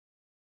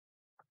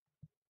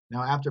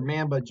Now, after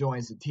Mamba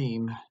joins the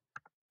team,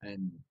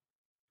 and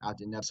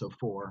after in episode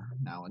 4,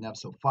 now in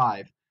episode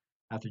 5,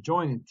 after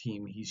joining the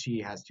team, she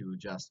has to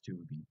adjust to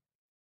the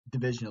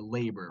division of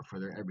labor for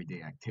their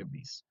everyday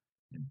activities.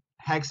 And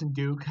Hex and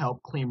Duke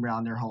help clean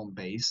around their home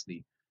base.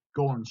 The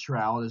Golden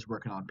Shroud is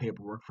working on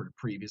paperwork for the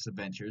previous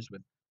adventures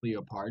with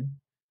Leopard.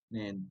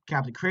 And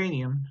Captain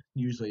Cranium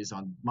usually is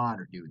on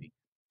monitor duty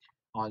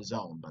on his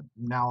own, but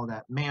now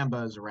that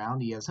Mamba is around,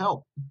 he has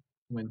help.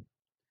 When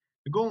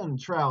the Golden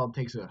Shroud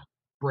takes a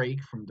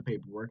break from the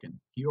paperwork and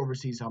he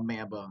oversees how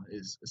Mamba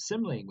is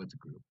assimilating with the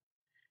group.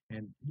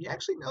 And he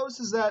actually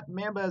notices that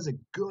Mamba has a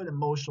good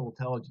emotional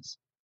intelligence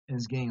and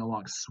is getting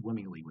along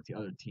swimmingly with the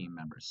other team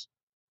members.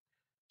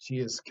 She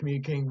is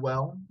communicating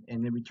well,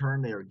 and in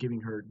return, they are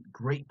giving her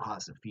great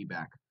positive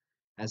feedback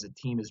as the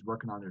team is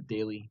working on their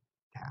daily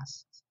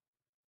tasks.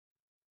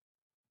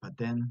 But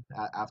then,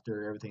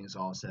 after everything is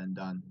all said and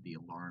done, the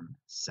alarm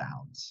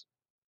sounds,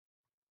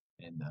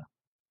 and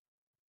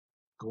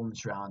Golden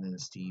Shroud and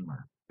his team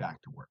are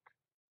back to work.